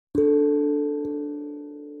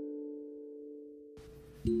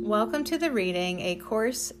Welcome to the reading, A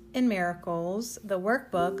Course in Miracles, the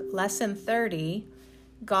workbook, Lesson 30,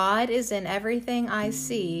 God is in everything I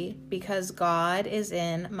see because God is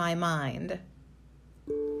in my mind.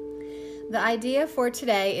 The idea for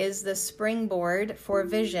today is the springboard for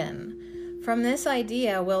vision. From this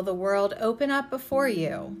idea will the world open up before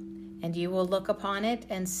you, and you will look upon it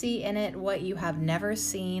and see in it what you have never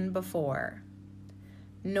seen before.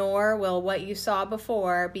 Nor will what you saw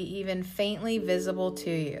before be even faintly visible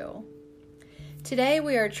to you. Today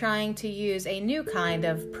we are trying to use a new kind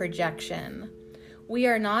of projection. We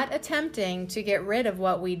are not attempting to get rid of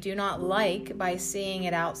what we do not like by seeing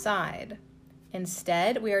it outside.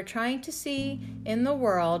 Instead, we are trying to see in the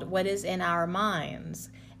world what is in our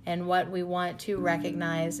minds and what we want to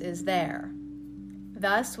recognize is there.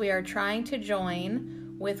 Thus, we are trying to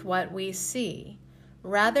join with what we see,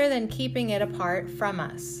 rather than keeping it apart from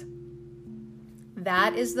us.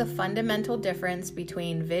 That is the fundamental difference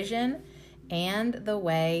between vision and the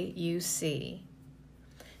way you see.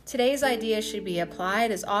 Today's idea should be applied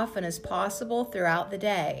as often as possible throughout the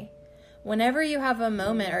day. Whenever you have a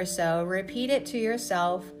moment or so, repeat it to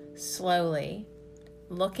yourself slowly,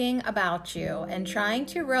 looking about you and trying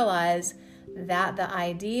to realize that the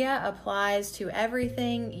idea applies to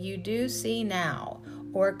everything you do see now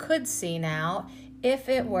or could see now if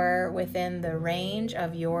it were within the range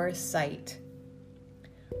of your sight.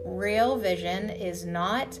 Real vision is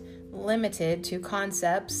not limited to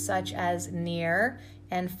concepts such as near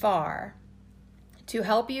and far. To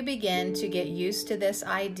help you begin to get used to this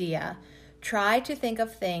idea, try to think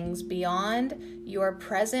of things beyond your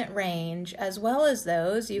present range as well as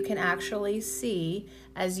those you can actually see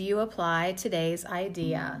as you apply today's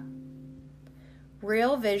idea.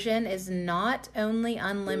 Real vision is not only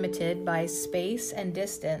unlimited by space and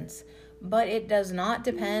distance, but it does not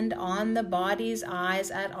depend on the body's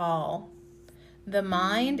eyes at all. The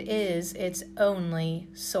mind is its only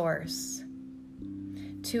source.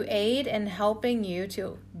 To aid in helping you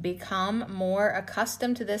to become more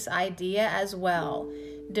accustomed to this idea as well,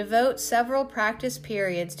 devote several practice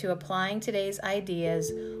periods to applying today's idea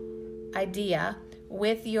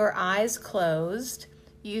with your eyes closed,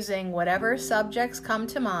 using whatever subjects come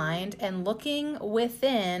to mind and looking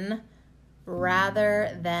within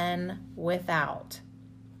rather than without.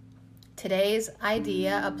 Today's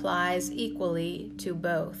idea applies equally to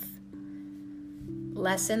both.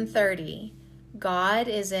 Lesson 30. God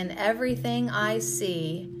is in everything I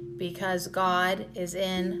see because God is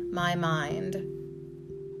in my mind.